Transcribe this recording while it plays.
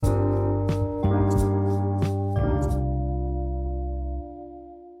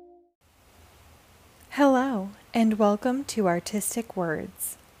And welcome to Artistic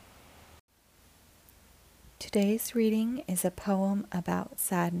Words. Today's reading is a poem about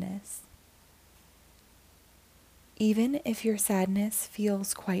sadness. Even if your sadness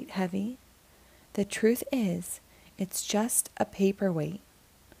feels quite heavy, the truth is it's just a paperweight.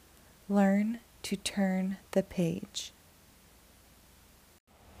 Learn to turn the page.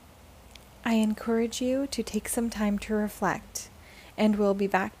 I encourage you to take some time to reflect, and we'll be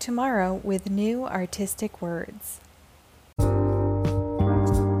back tomorrow with new artistic words.